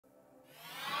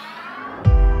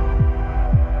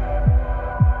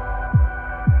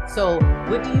So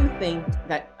what do you think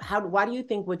that why do you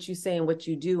think what you say and what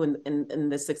you do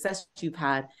and the success you've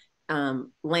had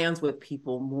lands with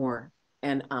people more?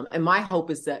 And my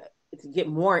hope is that to get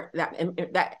more that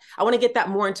I want to get that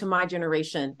more into my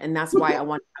generation. And that's why I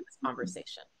want to have this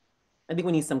conversation. I think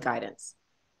we need some guidance.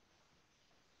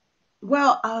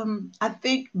 Well, I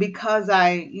think because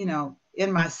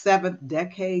in my seventh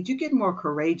decade, you get more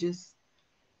courageous.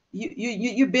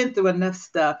 You've been through enough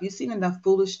stuff. You've seen enough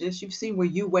foolishness. You've seen where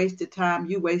you wasted time,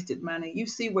 you wasted money. You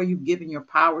see where you've given your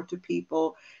power to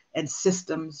people and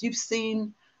systems. You've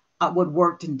seen what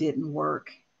worked and didn't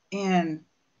work, and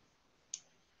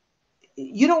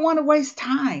you don't want to waste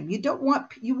time. You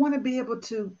want to be able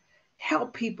to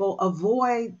help people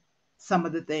avoid some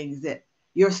of the things that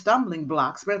your stumbling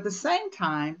blocks, but at the same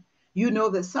time, you know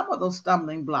that some of those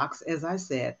stumbling blocks, as I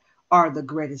said, are the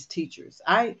greatest teachers.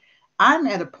 I'm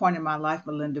at a point in my life,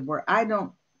 Melinda, where I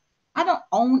don't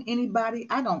own anybody.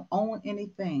 I don't own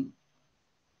anything.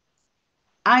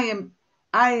 I am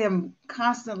I am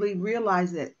constantly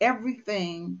realizing that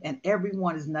everything and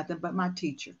everyone is nothing but my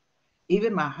teacher.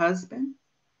 Even my husband,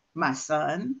 my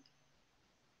son,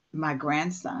 my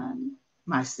grandson,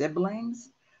 my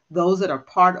siblings, those that are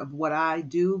part of what I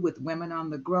do with Women on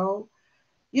the Grow.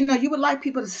 You would like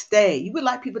people to stay. You would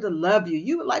like people to love you.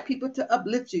 You would like people to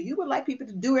uplift you. You would like people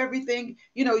to do everything,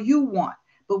 you want.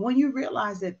 But when you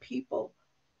realize that people,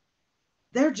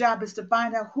 their job is to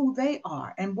find out who they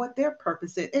are and what their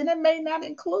purpose is. And it may not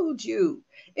include you.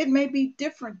 It may be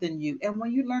different than you. And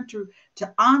when you learn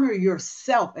to honor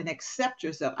yourself and accept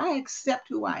yourself, I accept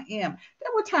who I am.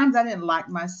 There were times I didn't like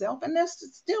myself, and there's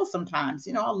still sometimes,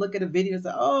 I'll look at a video and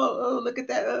say, oh, look at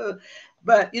that.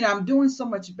 But I'm doing so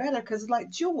much better because it's like,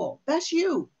 Jewel, that's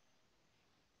you.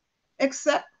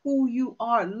 Accept who you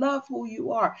are, love who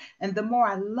you are. And the more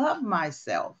I love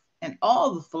myself and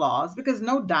all the flaws, because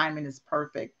no diamond is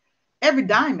perfect, every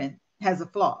diamond has a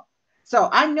flaw. So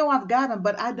I know I've got them,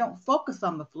 but I don't focus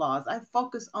on the flaws. I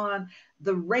focus on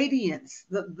the radiance,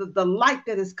 the light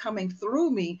that is coming through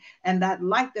me. And that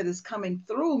light that is coming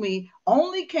through me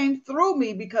only came through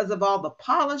me because of all the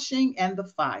polishing and the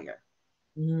fire.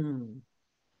 Mm,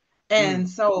 mm, And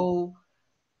so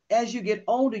as you get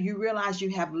older, you realize you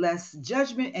have less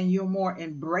judgment and you're more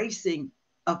embracing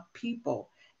of people.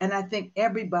 And I think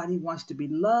everybody wants to be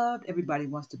loved, everybody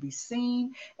wants to be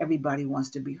seen, everybody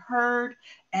wants to be heard.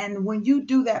 And when you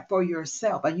do that for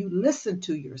yourself and you listen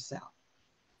to yourself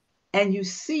and you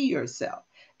see yourself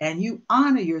and you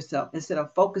honor yourself instead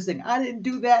of focusing, I didn't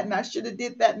do that and I should have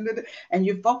did that, and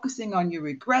you're focusing on your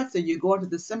regrets, and you're going to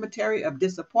the cemetery of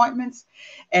disappointments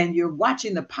and you're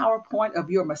watching the PowerPoint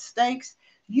of your mistakes,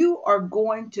 you are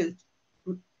going to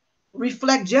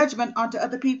reflect judgment onto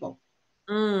other people.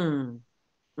 mm,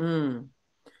 mm.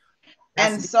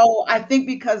 That's And deep. so I think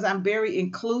because I'm very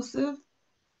inclusive,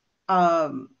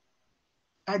 um,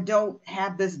 I don't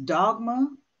have this dogma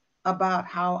about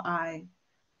how I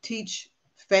teach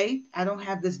faith. I don't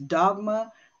have this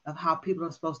dogma of how people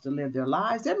are supposed to live their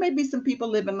lives. There may be some people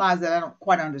living lives that I don't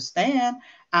quite understand.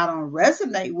 I don't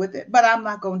resonate with it, but I'm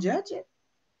not going to judge it.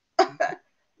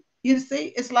 You see,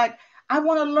 it's like I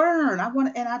want to learn.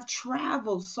 And I've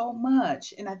traveled so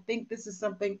much. And I think this is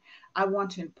something I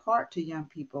want to impart to young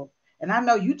people. And I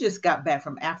know you just got back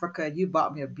from Africa. You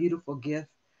bought me a beautiful gift.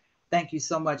 Thank you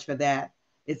so much for that.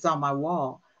 It's on my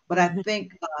wall. But I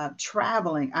think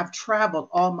traveling, I've traveled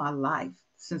all my life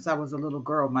since I was a little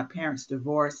girl. My parents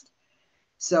divorced.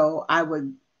 So I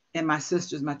would, and my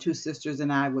sisters, my two sisters,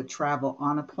 and I would travel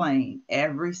on a plane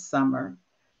every summer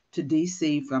to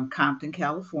DC from Compton,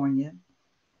 California.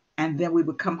 And then we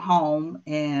would come home,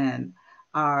 and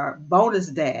our bonus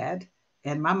dad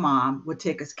and my mom would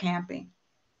take us camping.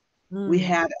 We Mm,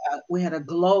 had we had a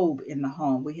globe in the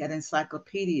home. We had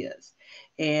encyclopedias,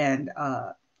 and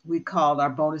we called our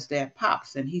bonus dad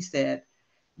Pops, and he said,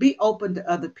 "Be open to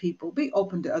other people. Be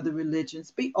open to other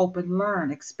religions. Be open.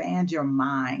 Learn. Expand your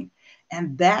mind."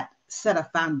 And that set a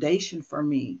foundation for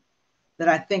me that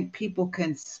I think people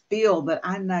can feel that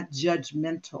I'm not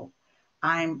judgmental.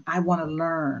 I want to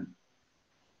learn,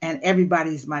 and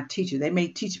everybody's my teacher. They may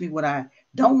teach me what I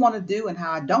don't want to do and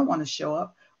how I don't want to show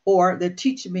up, or they're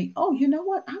teaching me, oh, you know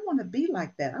what? I want to be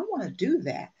like that. I want to do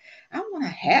that. I want to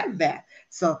have that.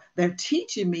 So they're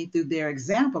teaching me through their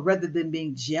example rather than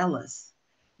being jealous,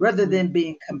 rather mm, than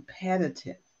being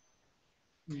competitive.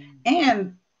 mm.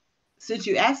 And since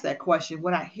you asked that question,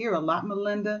 what I hear a lot,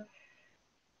 Melinda,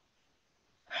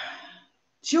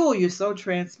 Jewel, you're so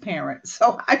transparent.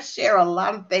 So I share a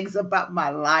lot of things about my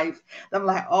life. I'm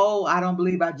like, oh, I don't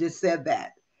believe I just said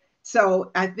that.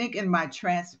 So I think in my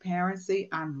transparency,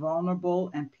 I'm vulnerable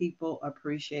and people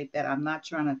appreciate that. I'm not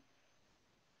trying to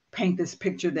paint this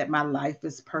picture that my life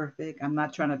is perfect. I'm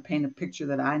not trying to paint a picture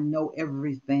that I know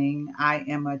everything. I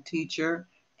am a teacher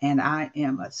and I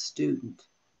am a student.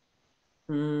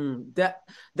 That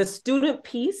the student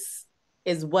piece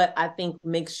is what I think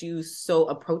makes you so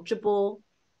approachable,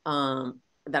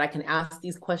 that I can ask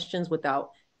these questions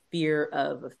without fear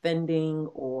of offending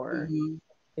or,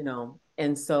 Mm-hmm.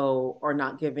 and so, or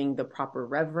not giving the proper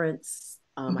reverence.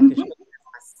 I can show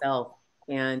myself.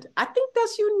 And I think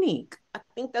that's unique. I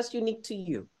think that's unique to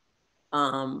you.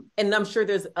 And I'm sure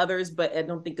there's others, but I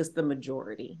don't think it's the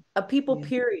majority of people, Yeah.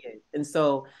 period. And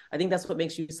so I think that's what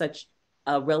makes you such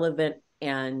a relevant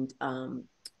and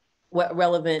what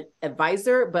relevant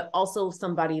advisor, but also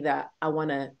somebody that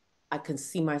I can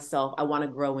see myself, I want to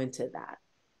grow into that.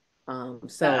 I'm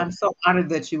So so honored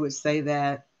that you would say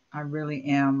that. I really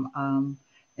am.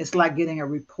 It's like getting a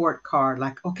report card.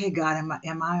 Like, okay, God,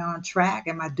 am I on track?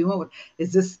 Am I doing what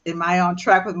is this? Am I on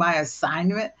track with my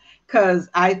assignment? Because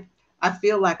I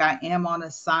feel like I am on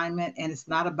assignment, and it's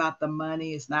not about the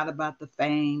money. It's not about the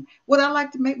fame. Would I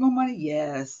like to make more money?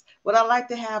 Yes. Would I like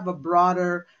to have a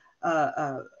broader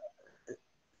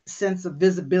sense of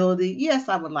visibility? Yes,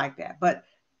 I would like that. But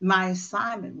my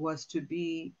assignment was to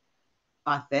be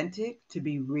authentic, to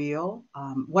be real.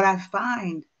 What I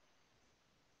find,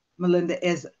 Melinda,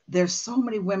 is there's so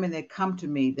many women that come to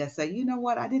me that say, you know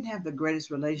what, I didn't have the greatest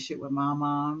relationship with my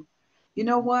mom. You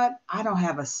know what, I don't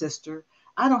have a sister.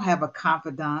 I don't have a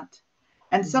confidant.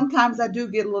 And mhm. sometimes I do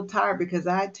get a little tired because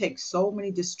I take so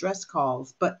many distress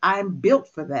calls, but I'm built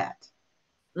for that.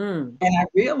 Mm, And I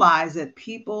realize that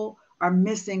people are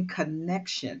missing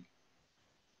connection.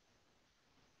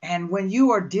 And when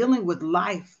you are dealing with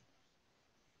life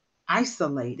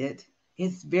isolated,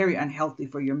 it's very unhealthy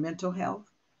for your mental health.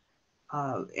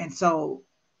 And so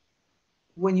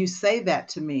when you say that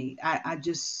to me, I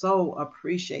just so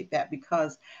appreciate that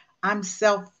because I'm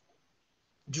self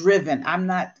driven.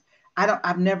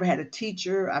 I've never had a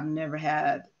teacher. I've never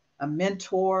had a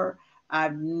mentor.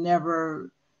 I've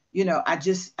never, I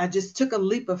just took a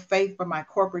leap of faith for my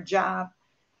corporate job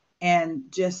and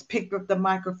just picked up the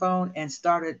microphone and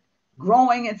started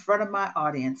growing in front of my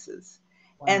audiences.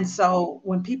 And wow. so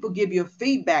when people give you a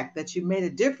feedback that you made a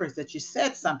difference, that you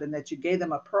said something, that you gave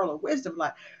them a pearl of wisdom,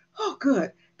 like, oh,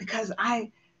 good, because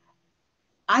I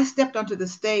stepped onto the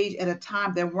stage at a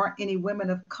time there weren't any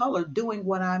women of color doing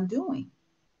what I'm doing.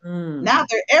 Now Mm,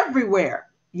 they're everywhere.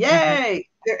 mhm. Yay,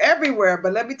 they're everywhere.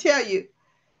 But let me tell you,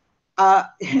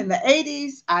 in the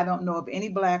 80s, I don't know of any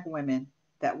Black women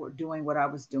that were doing what I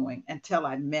was doing until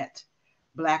I met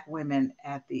Black women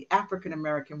at the African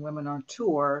American Women on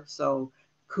Tour. So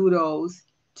kudos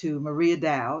to Maria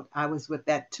Dowd. I was with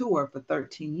that tour for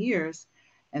 13 years.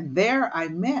 And there I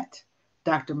met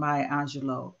Dr. Maya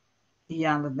Angelou,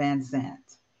 Iyanla Van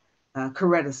Zant,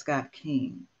 Coretta Scott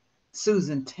King,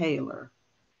 Susan Taylor,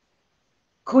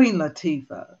 Queen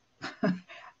Latifah.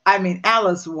 I mean,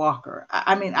 Alice Walker.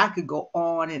 I mean, I could go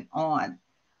on and on.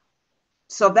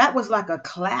 So that was like a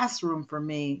classroom for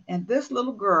me. And this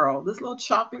little girl, this little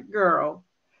chocolate girl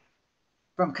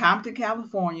from Compton,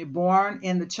 California, born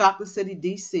in the Chocolate City,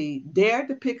 DC, dared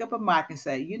to pick up a mic and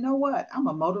say, you know what? I'm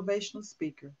a motivational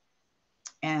speaker.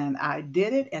 And I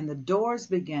did it, and the doors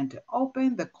began to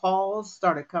open. The calls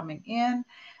started coming in,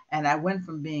 and I went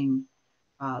from being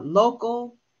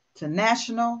local to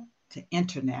national to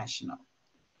international.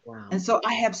 And Wow. so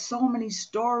I have so many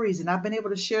stories, and I've been able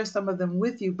to share some of them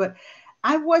with you. But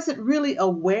I wasn't really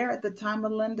aware at the time,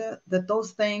 Melinda, that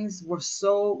those things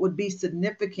would be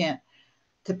significant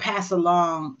to pass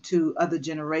along to other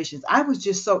generations. I was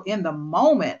just so in the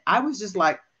moment. I was just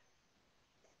like,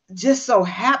 just so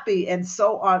happy and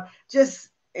so on, just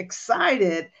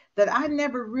excited that I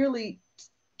never really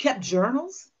kept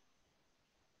journals.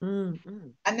 Mm,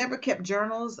 mm. I never kept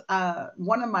journals.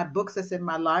 One of my books that's in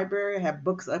my library, I have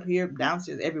books up here,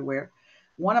 downstairs, everywhere.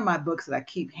 One of my books that I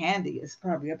keep handy is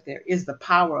probably up there is The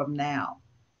Power of Now.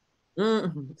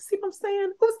 Mm. See what I'm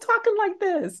saying? Who's talking like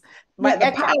this? My Yeah, The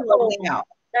Eckhart Power of Tolle. Now.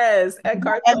 Yes,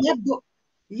 Eckhart And Tolle. that book,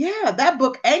 yeah, that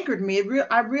book anchored me.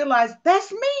 I realized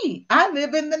that's me. I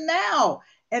live in the now.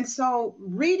 And so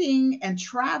reading and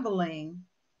traveling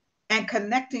and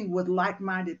connecting with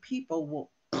like-minded people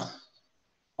will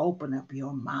open up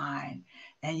your mind,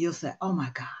 and you'll say, oh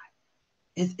my God,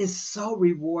 it's so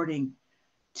rewarding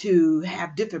to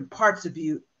have different parts of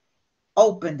you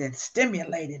opened and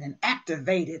stimulated and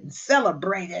activated and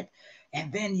celebrated.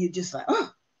 And then you just like,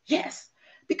 oh, yes.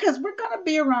 Because we're going to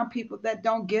be around people that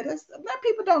don't get us. That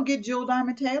people don't get Jewel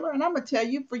Diamond Taylor. And I'm going to tell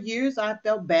you, for years, I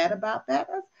felt bad about that.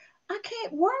 I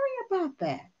can't worry about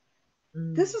that.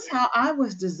 This Mm, is how I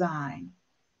was designed.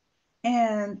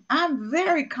 And I'm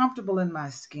very comfortable in my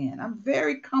skin. I'm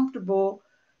very comfortable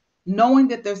knowing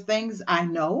that there's things I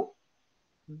know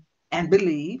and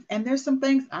believe, and there's some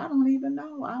things I don't even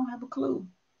know. I don't have a clue.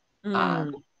 I,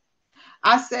 Mm,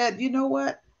 I said, you know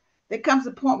what? There comes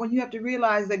a point when you have to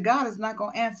realize that God is not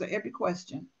going to answer every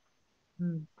question.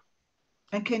 mm,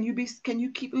 And can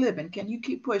you keep living? Can you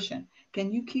keep pushing?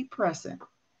 Can you keep pressing?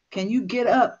 Can you get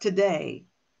up today?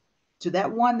 To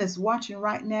that one that's watching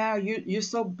right now, you're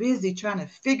so busy trying to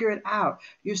figure it out.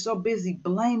 You're so busy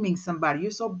blaming somebody.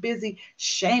 You're so busy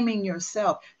shaming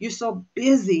yourself. You're so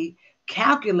busy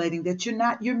calculating that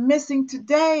you're missing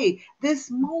today, this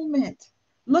moment.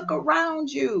 Look mm,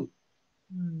 around you.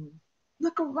 mm.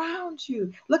 Look around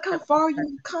you. Look how far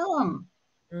you've come.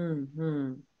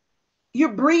 Mm,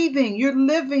 You're breathing, you're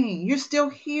living, you're still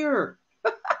here.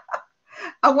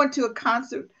 I went to a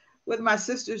concert with my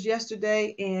sisters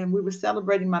yesterday, and we were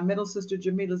celebrating my middle sister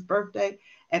Jamila's birthday.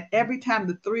 And every time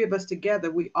the three of us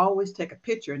together, we always take a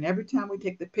picture. And every time we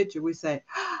take the picture, we say,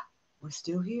 ah, we're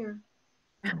still here.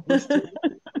 We're still,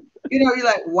 you're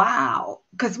like, wow.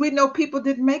 Because we know people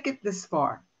didn't make it this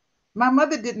far. My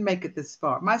mother didn't make it this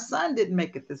far. My son didn't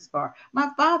make it this far. My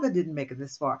father didn't make it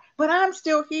this far. But I'm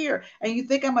still here. And you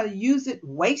think I'm going to use it,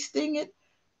 wasting it,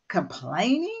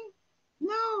 complaining?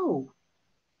 No,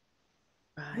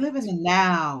 live in right. the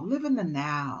now, live in the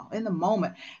now, in the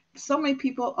moment. So many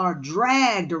people are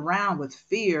dragged around with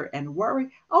fear and worry.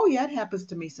 Oh, yeah, it happens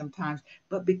to me sometimes.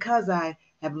 But because I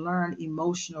have learned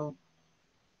emotional,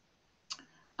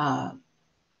 uh,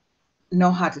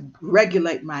 know how to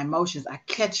regulate my emotions, I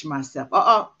catch myself.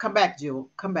 Come back, Jewel.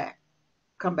 Come back.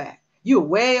 Come back. You're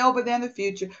way over there in the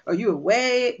future, or you're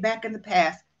way back in the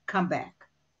past. Come back.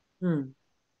 Mm,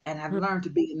 And I've mm, learned to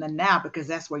be in the now because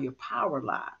that's where your power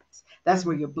lies. That's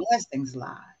where mhm, your blessings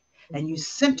lie. And you mhm,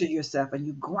 center yourself and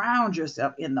you ground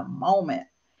yourself in the moment.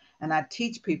 And I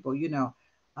teach people,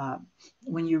 uh,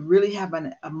 when you really have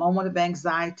a moment of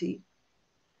anxiety,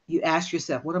 you ask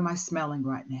yourself, what am I smelling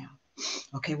right now?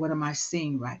 Okay, what am I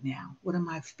seeing right now? What am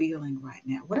I feeling right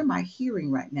now? What am I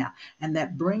hearing right now? And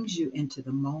that brings you into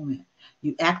the moment.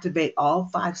 You activate all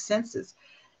five senses.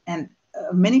 And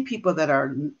many people that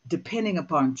are depending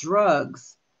upon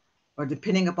drugs or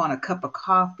depending upon a cup of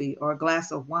coffee or a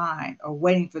glass of wine or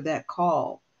waiting for that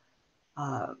call,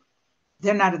 uh,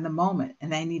 they're not in the moment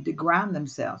and they need to ground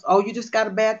themselves. Oh, you just got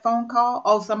a bad phone call?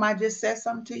 Oh, somebody just said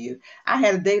something to you? I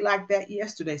had a day like that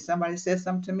yesterday. Somebody said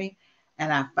something to me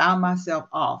and I found myself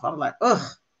off. I was like,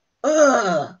 ugh,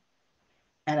 ugh.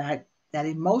 And that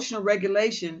emotional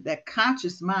regulation, that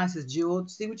conscious mind says, Jewel,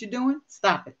 see what you're doing?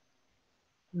 Stop it.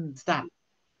 mm, Stop.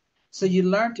 So you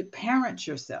learn to parent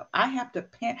yourself. I have to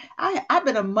parent. I've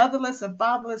been a motherless and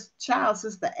fatherless child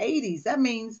since the 80s. That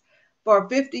means for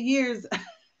 50 years,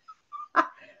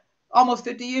 almost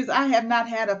 50 years, I have not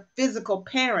had a physical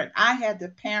parent. I had to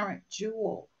parent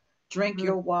Jewel. Drink mm.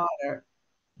 your water,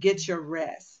 get your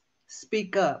rest,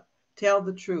 speak up, tell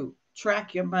the truth,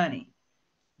 track your money,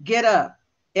 get up,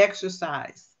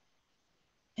 exercise,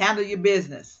 handle your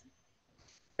business.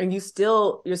 And you're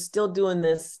still doing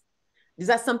this. Is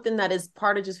that something that is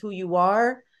part of just who you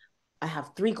are? I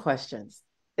have three questions.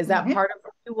 Is that Mhm. part of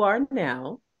who you are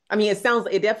now? I mean, it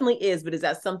definitely is, but is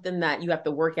that something that you have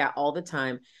to work at all the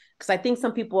time? Because I think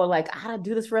some people are like, I gotta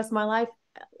do this for the rest of my life.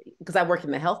 Because I work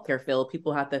in the healthcare field,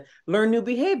 people have to learn new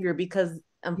behavior because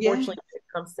Yeah. unfortunately they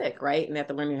become sick, right? And they have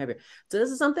to learn new behavior. So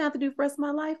this is something I have to do for the rest of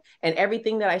my life. And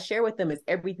everything that I share with them is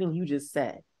everything you just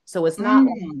said. So it's not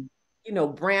like, Mm.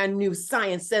 brand new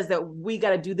science says that we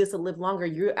got to do this to live longer.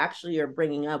 You actually are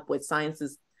bringing up what science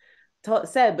has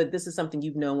said, but this is something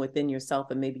you've known within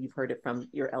yourself, and maybe you've heard it from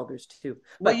your elders too.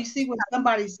 Well, you But see, when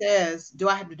somebody says, do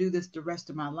I have to do this the rest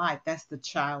of my life? That's the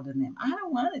child in them. I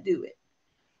don't want to do it.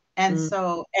 And mm,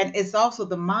 so, and it's also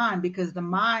the mind because the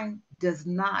mind does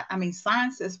not, I mean,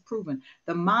 science has proven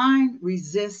the mind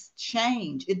resists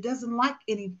change. It doesn't like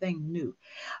anything new.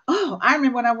 Oh, I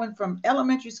remember when I went from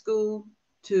elementary school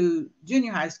to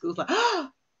junior high school, it's like, oh,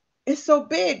 it's so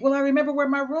big. Well, I remember where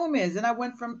my room is. And I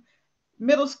went from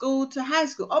middle school to high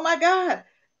school. Oh my God,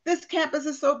 this campus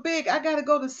is so big. I got to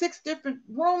go to six different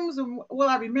rooms. And will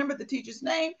I remember the teacher's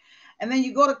name? And then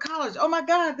you go to college. Oh my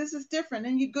God, this is different.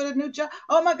 And you go to a new job.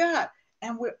 Oh my God.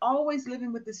 And we're always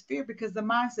living with this fear because the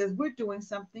mind says we're doing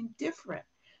something different.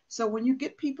 So when you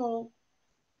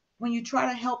try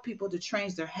to help people to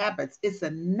change their habits, it's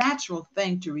a natural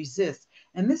thing to resist.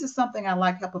 And this is something I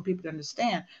like helping people to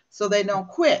understand so they don't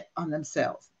quit on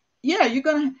themselves. Yeah, you're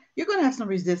gonna have some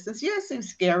resistance. Yeah, it seems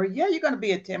scary. Yeah, you're gonna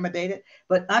be intimidated,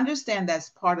 but understand that's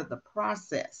part of the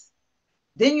process.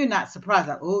 Then you're not surprised,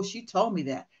 like, oh, she told me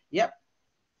that. Yep,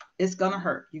 It's gonna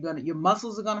hurt. Your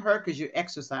muscles are gonna hurt because you're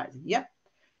exercising. Yep,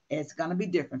 it's gonna be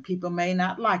different. People may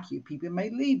not like you. People may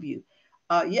leave you.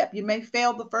 Yep, you may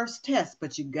fail the first test,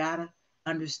 but you gotta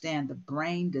understand the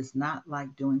brain does not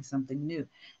like doing something new.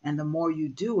 And the more you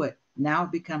do it, now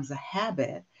it becomes a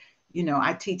habit.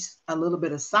 I teach a little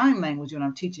bit of sign language when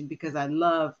I'm teaching because I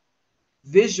love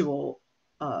visual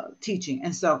teaching.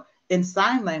 And so in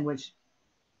sign language,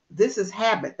 this is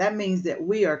habit. That means that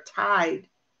we are tied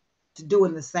to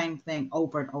doing the same thing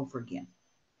over and over again.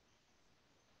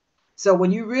 So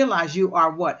when you realize you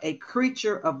are what? A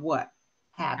creature of what?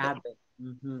 Habit. Habit.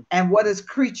 Mm-hmm. And what is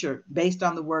creature? Based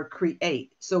on the word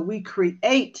create. So we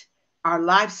create our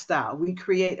lifestyle, we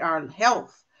create our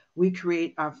health, we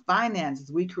create our finances,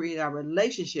 we create our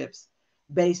relationships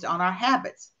based on our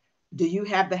habits. Do you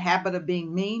have the habit of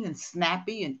being mean and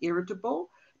snappy and irritable?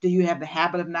 Do you have the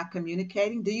habit of not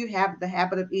communicating? Do you have the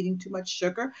habit of eating too much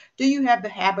sugar? Do you have the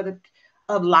habit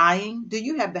of lying? Do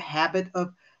you have the habit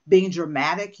of being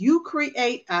dramatic? You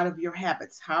create out of your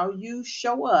habits. How you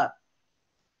show up,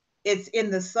 it's in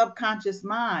the subconscious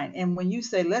mind. And when you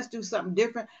say, let's do something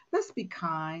different, let's be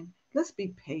kind, let's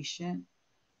be patient,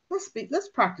 let's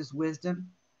practice wisdom,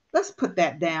 let's put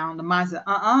that down. The mind said,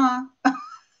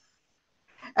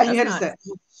 and you That's had to not.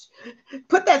 say,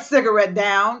 put that cigarette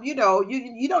down. You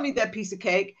don't need that piece of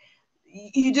cake.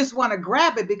 You just want to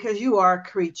grab it because you are a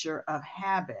creature of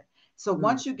habit. So Mm.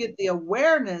 once you get the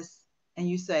awareness and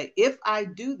you say, if I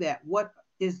do that, what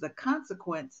is the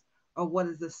consequence or what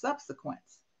is the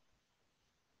subsequence?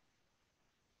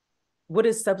 What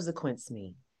does subsequence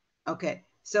mean? Okay.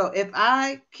 So if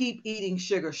I keep eating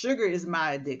sugar, sugar is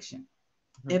my addiction.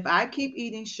 Mm-hmm. If I keep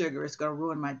eating sugar, it's going to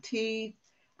ruin my teeth.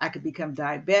 I could become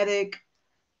diabetic.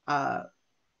 Uh,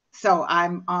 so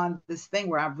I'm on this thing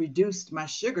where I've reduced my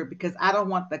sugar because I don't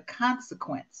want the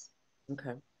consequence.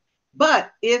 Okay.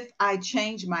 But if I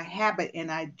change my habit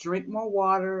and I drink more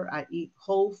water, I eat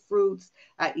whole fruits,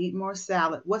 I eat more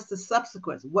salad, what's the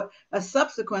subsequence? What a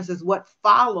subsequence is what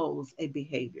follows a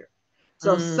behavior.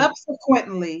 So Mm.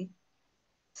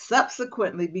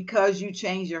 subsequently, because you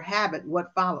change your habit,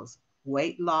 what follows?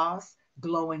 Weight loss,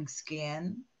 glowing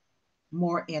skin,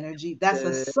 more energy. That's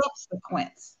a Good.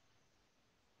 subsequence.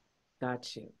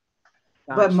 Got you.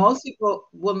 But Got you. most people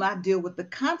will not deal with the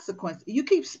consequence. You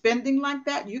keep spending like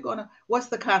that, what's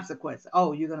the consequence?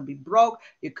 Oh, you're gonna be broke,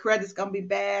 your credit's gonna be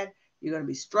bad, you're gonna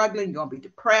be struggling, you're gonna be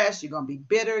depressed, you're gonna be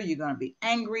bitter, you're gonna be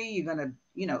angry, you're gonna,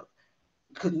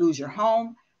 could lose your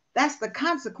home. That's the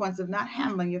consequence of not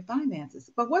handling your finances.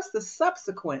 But what's the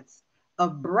subsequence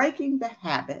of breaking the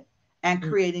habit and Mm.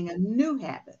 creating a new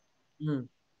habit? Mm.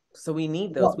 So we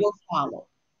need those. What We will follow?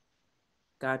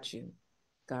 got you.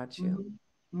 Got you.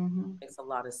 Mm-hmm. Mm-hmm. Makes a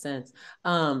lot of sense.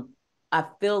 Um, I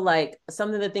feel like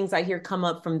some of the things I hear come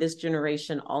up from this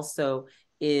generation also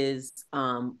is,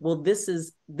 well, this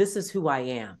is who I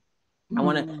am. I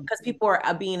want to, Mm-hmm. because people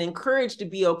are being encouraged to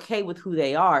be okay with who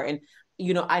they are. And,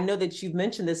 I know that you've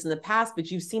mentioned this in the past, but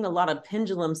you've seen a lot of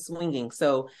pendulum swinging.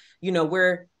 So,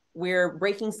 we're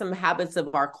breaking some habits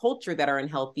of our culture that are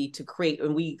unhealthy to create,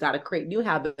 and we got to create new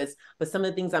habits. But some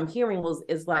of the things I'm hearing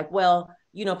is like, well,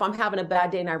 if I'm having a bad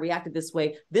day and I reacted this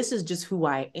way, this is just who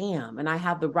I am. And I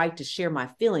have the right to share my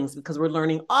feelings because we're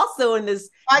learning also in this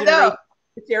I generation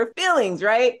know. to share feelings,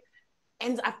 right?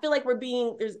 And I feel like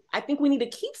I think we need to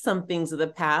keep some things of the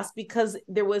past because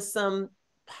there was some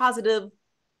positive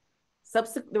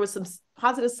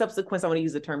subsequence. I want to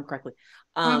use the term correctly,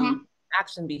 Mm-hmm.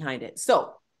 action behind it.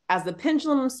 So as the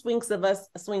pendulum swings of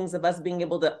us being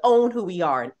able to own who we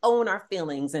are and own our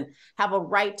feelings and have a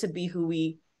right to be who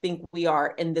we think we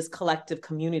are in this collective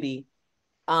community.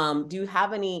 Can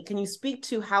you speak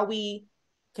to how we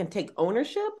can take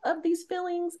ownership of these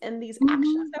feelings and these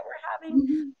actions Mm-hmm. that we're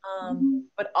having, Mm-hmm.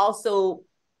 but also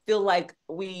feel like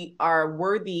we are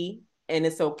worthy and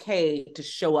it's okay to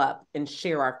show up and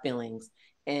share our feelings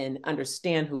and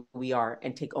understand who we are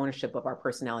and take ownership of our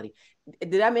personality.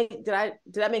 Did that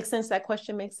make sense? That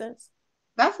question makes sense?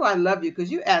 That's why I love you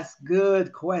because you ask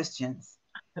good questions.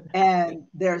 And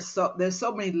there's so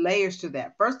many layers to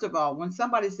that. First of all, when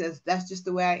somebody says that's just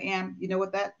the way I am, you know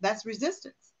what that's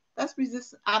resistance. That's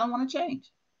resistance. I don't want to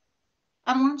change.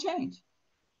 I don't want to change.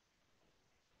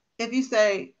 If you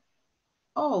say,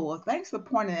 "Oh, well, thanks for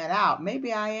pointing that out.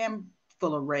 Maybe I am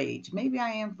full of rage. Maybe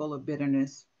I am full of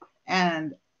bitterness."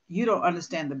 And you don't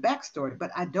understand the backstory,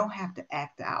 but I don't have to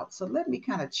act out. So let me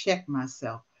kind of check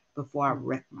myself before I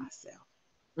wreck myself.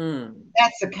 Mm.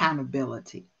 That's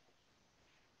accountability.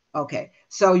 Okay.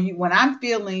 So when I'm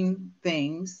feeling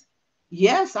things,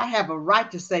 yes, I have a right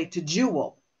to say to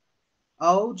Jewel,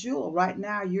 Oh, Jewel, right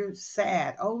now you're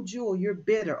sad. Oh, Jewel, you're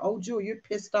bitter. Oh, Jewel, you're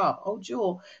pissed off. Oh,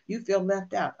 Jewel, you feel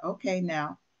left out. Okay,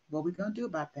 now, what are we going to do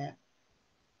about that?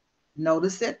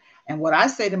 Notice it. And what I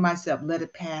say to myself, let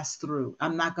it pass through.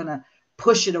 I'm not going to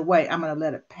push it away. I'm going to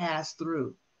let it pass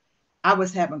through. I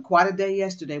was having quite a day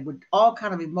yesterday with all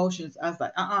kind of emotions. I was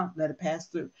like, let it pass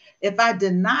through. If I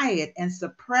deny it and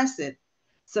suppress it,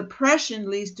 suppression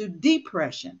leads to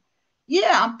depression.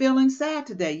 Yeah, I'm feeling sad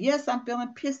today. Yes, I'm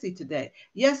feeling pissy today.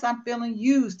 Yes, I'm feeling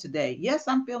used today. Yes,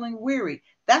 I'm feeling weary.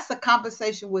 That's a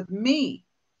conversation with me.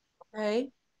 Okay.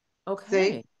 See?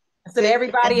 Okay. So to See? And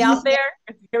everybody then out it's like,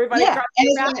 there, everybody yeah, and across the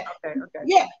it's map. like, Okay. Okay.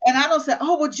 yeah, and I don't say,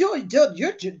 oh, well,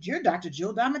 you're Dr.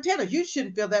 Jewel Diamond Taylor. You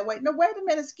shouldn't feel that way. No, wait a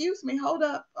minute. Excuse me. Hold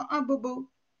up. Boo boo.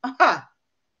 Uh-huh.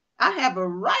 I have a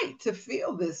right to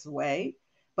feel this way,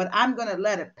 but I'm going to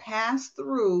let it pass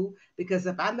through because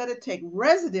if I let it take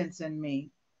residence in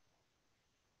me,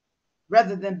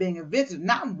 rather than being a victim,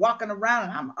 now I'm walking around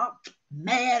and I'm up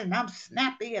mad and I'm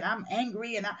snappy and I'm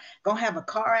angry and I'm going to have a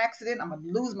car accident. I'm going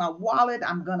to lose my wallet.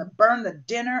 I'm going to burn the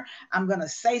dinner. I'm going to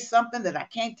say something that I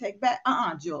can't take back.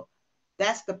 Jewel.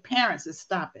 That's the parents that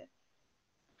stop it.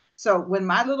 So when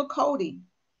my little Cody,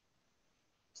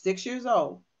 6 years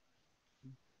old,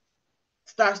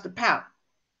 starts to pout,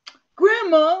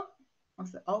 Grandma, I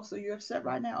said, oh, so you're upset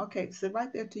right now? Okay, sit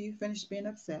right there till you finish being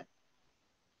upset.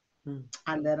 Hmm.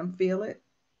 I let him feel it.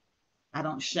 I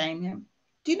don't shame him.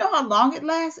 Do you know how long it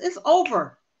lasts? It's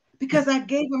over because I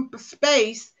gave him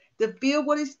space to feel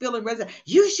what he's feeling.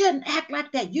 You shouldn't act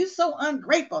like that. You're so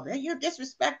ungrateful. You're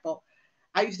disrespectful.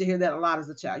 I used to hear that a lot as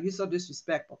a child. You're so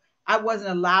disrespectful. I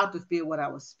wasn't allowed to feel what I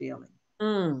was feeling.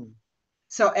 Mm.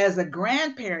 So as a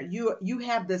grandparent, you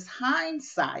have this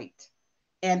hindsight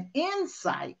and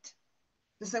insight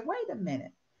to say, wait a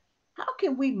minute, how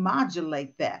can we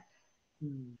modulate that?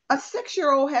 Mm. A 6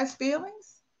 year old has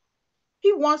feelings.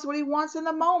 He wants what he wants in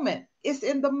the moment. It's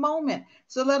in the moment.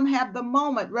 So let him have the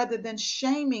moment rather than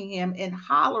shaming him and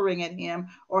hollering at him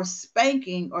or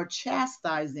spanking or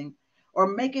chastising or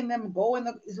making them go in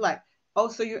the. It's like, oh,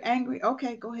 so you're angry?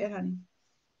 Okay, go ahead, honey.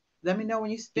 Let me know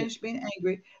when you Yeah. finish being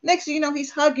angry. Next thing you know,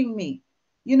 he's hugging me.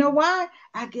 You know why?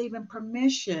 I gave him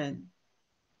permission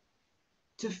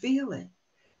to feel it.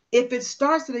 If it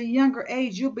starts at a younger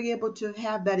age, you'll be able to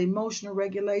have that emotional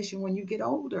regulation when you get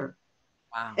older.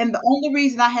 Wow. And the only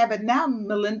reason I have it now,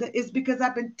 Melinda, is because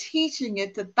I've been teaching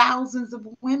it to thousands of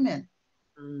women.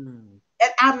 Mm.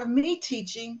 And out of me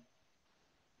teaching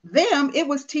them, it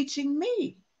was teaching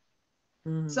me.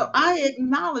 So Mm. I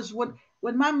acknowledge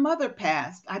when my mother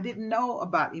passed, I didn't know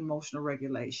about emotional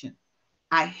regulation.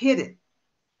 I hid it.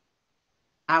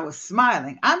 I was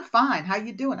smiling. I'm fine. How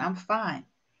you doing? I'm fine.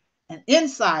 And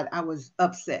inside, I was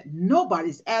upset.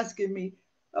 Nobody's asking me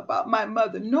about my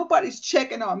mother. Nobody's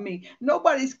checking on me.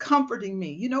 Nobody's comforting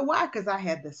me. You know why? Because I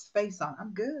had this face on.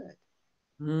 I'm good.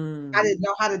 I Mm. didn't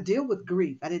know how to deal with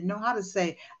grief. I didn't know how to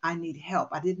say, I need help.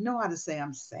 I didn't know how to say,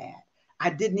 I'm sad.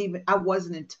 I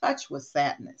wasn't in touch with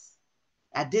sadness.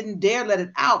 I didn't dare let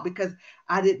it out because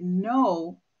I didn't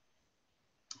know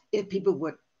if people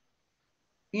would,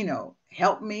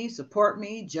 help me, support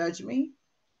me, judge me.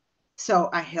 So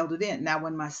I held it in. Now,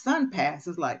 when my son passed,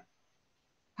 it's like,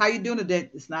 how you doing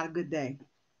today? It's not a good day.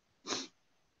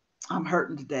 I'm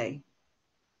hurting today.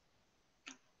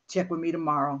 Check with me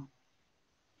tomorrow.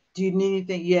 Do you need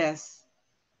anything? Yes.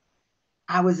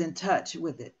 I was in touch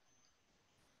with it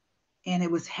and it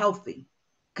was healthy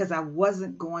because I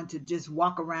wasn't going to just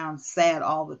walk around sad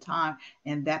all the time.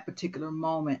 In that particular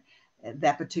moment,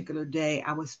 that particular day,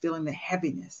 I was feeling the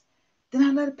heaviness. Then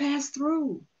I let it pass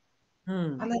through. I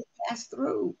Mm. let it pass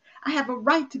through. I have a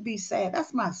right to be sad.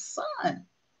 That's my son.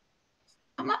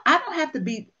 I don't have to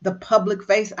be the public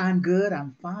face. I'm good.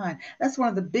 I'm fine. That's one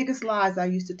of the biggest lies I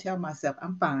used to tell myself.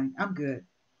 I'm fine. I'm good.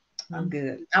 I'm Mm.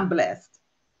 good. I'm blessed.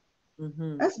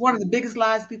 Mm-hmm. That's one of the biggest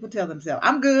lies people tell themselves.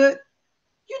 I'm good.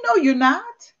 You know you're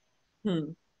not.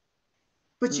 Mm.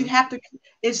 But you Mm. have to,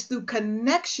 it's through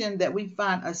connection that we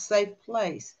find a safe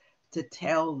place to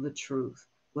tell the truth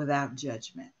without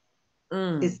judgment.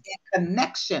 It's Mm. in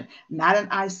connection, not in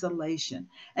isolation.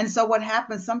 And so what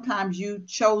happens, sometimes you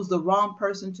chose the wrong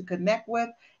person to connect with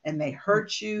and they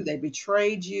hurt you, they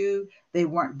betrayed you, they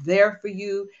weren't there for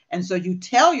you. And so you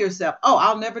tell yourself, oh,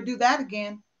 I'll never do that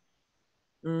again.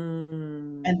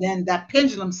 Mm. And then that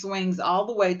pendulum swings all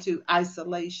the way to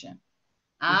isolation.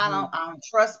 Mm-hmm. I don't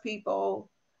trust people.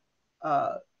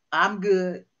 Uh, I'm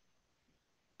good.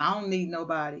 I don't need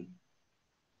nobody.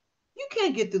 You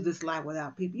can't get through this life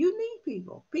without people. You need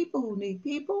people. People who need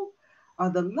people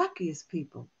are the luckiest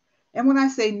people. And when I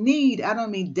say need, I don't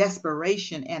mean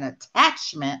desperation and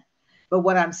attachment. But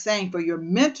what I'm saying, for your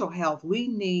mental health, we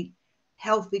need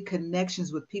healthy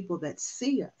connections with people that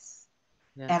see us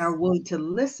and are Yes. willing to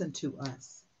listen to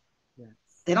us. Yes.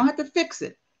 They don't have to fix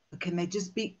it, but can they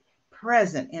just be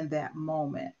present in that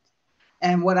moment?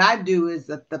 And what I do is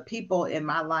that the people in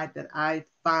my life that I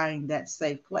find that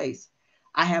safe place,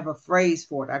 I have a phrase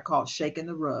for it. I call it shaking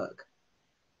the rug.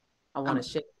 I want to I'm,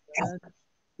 shake the rug.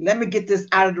 let me get this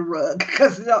out of the rug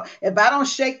because if I don't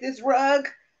shake this rug,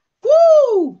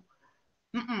 whoo,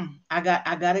 I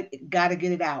gotta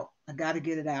get it out. I gotta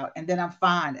get it out, and then I'm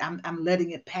fine. I'm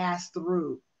letting it pass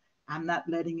through. I'm not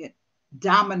letting it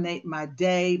dominate my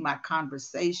day, my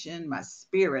conversation, my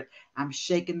spirit. I'm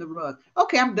shaking the rug.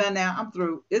 Okay, I'm done now. I'm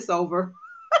through. It's over.